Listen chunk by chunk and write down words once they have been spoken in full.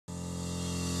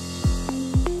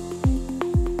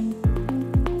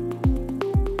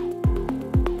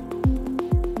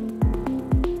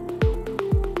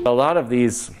A lot of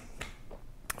these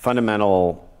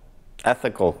fundamental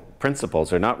ethical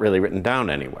principles are not really written down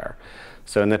anywhere.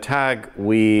 So in the tag,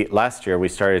 last year we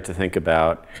started to think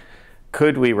about,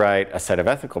 could we write a set of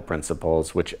ethical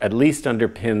principles which at least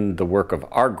underpin the work of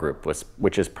our group,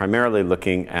 which is primarily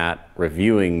looking at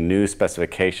reviewing new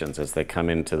specifications as they come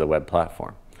into the web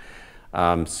platform.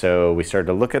 So we started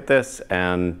to look at this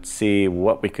and see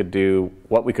what we could do,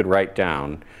 what we could write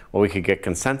down, what we could get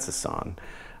consensus on.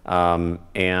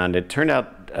 And it turned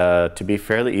out to be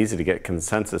fairly easy to get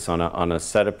consensus on a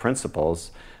set of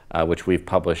principles, which we've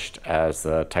published as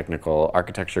the technical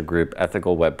architecture group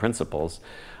Ethical Web Principles,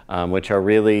 which are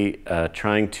really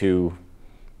trying to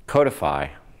codify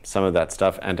some of that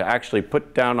stuff and to actually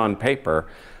put down on paper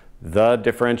the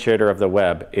differentiator of the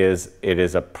web is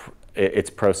it's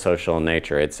pro-social in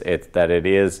nature. It's that it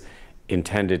is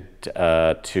intended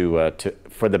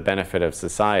for the benefit of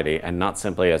society and not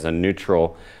simply as a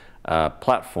neutral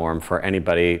platform for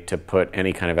anybody to put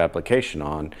any kind of application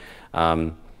on.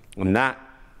 And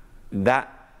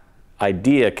that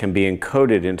idea can be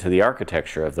encoded into the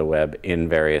architecture of the web in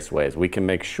various ways. We can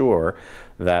make sure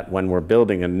that when we're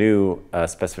building a new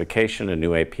specification, a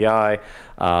new API,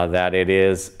 that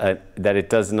it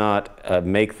does not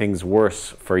make things worse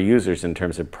for users in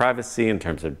terms of privacy, in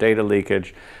terms of data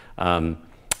leakage,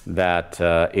 that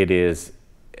it is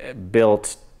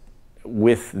built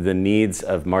with the needs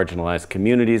of marginalized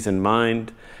communities in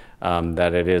mind,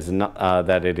 that it is not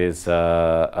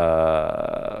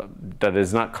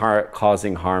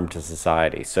causing harm to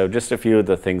society. So just a few of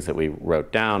the things that we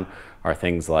wrote down are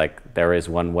things like there is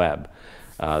one web.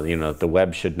 The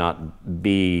web should not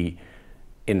be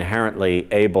inherently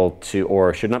able to,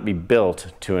 or should not be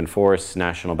built to enforce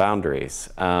national boundaries.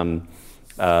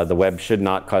 The web should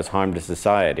not cause harm to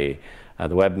society.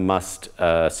 The web must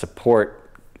support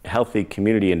healthy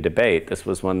community and debate. This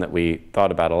was one that we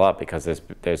thought about a lot because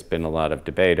there's been a lot of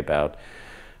debate about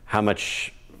how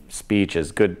much speech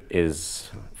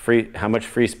how much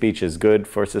free speech is good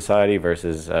for society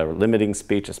versus limiting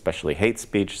speech, especially hate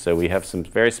speech. So we have some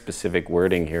very specific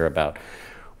wording here about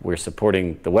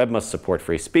the web must support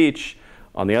free speech.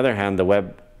 On the other hand, the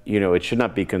web, it should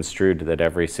not be construed that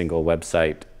every single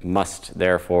website must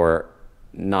therefore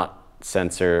not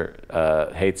censor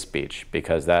hate speech,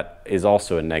 because that is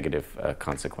also a negative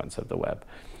consequence of the web.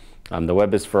 The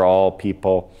web is for all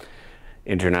people.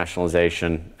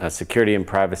 Internationalization, security and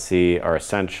privacy are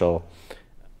essential.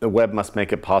 The web must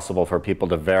make it possible for people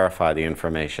to verify the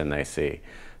information they see.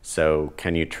 So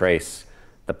can you trace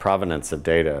the provenance of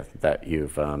data that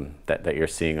you're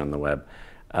seeing on the web?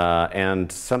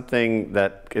 And something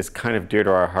that is kind of dear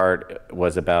to our heart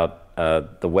was about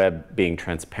the web being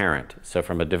transparent. So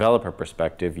from a developer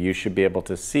perspective, you should be able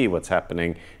to see what's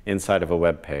happening inside of a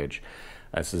web page.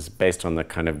 This is based on the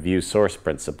kind of view source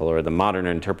principle, or the modern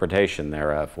interpretation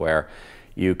thereof, where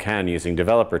you can, using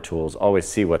developer tools, always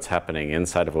see what's happening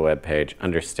inside of a web page,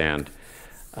 understand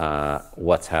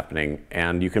what's happening,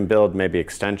 and you can build maybe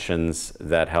extensions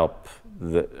that help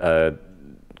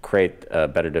create a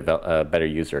better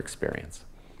user experience.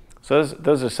 So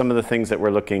those are some of the things that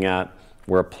we're looking at.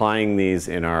 We're applying these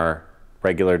in our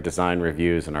regular design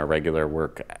reviews and our regular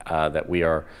work that we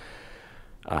are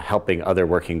helping other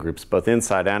working groups, both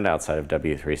inside and outside of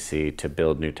W3C, to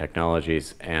build new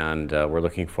technologies. And we're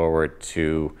looking forward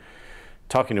to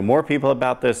talking to more people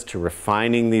about this, to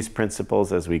refining these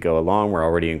principles as we go along. We're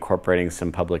already incorporating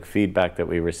some public feedback that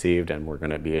we received, and we're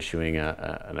going to be issuing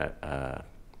an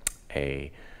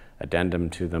addendum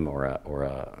to them, or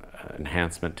an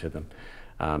enhancement to them.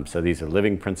 So these are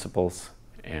living principles,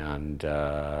 and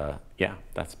yeah,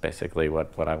 that's basically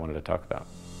what I wanted to talk about.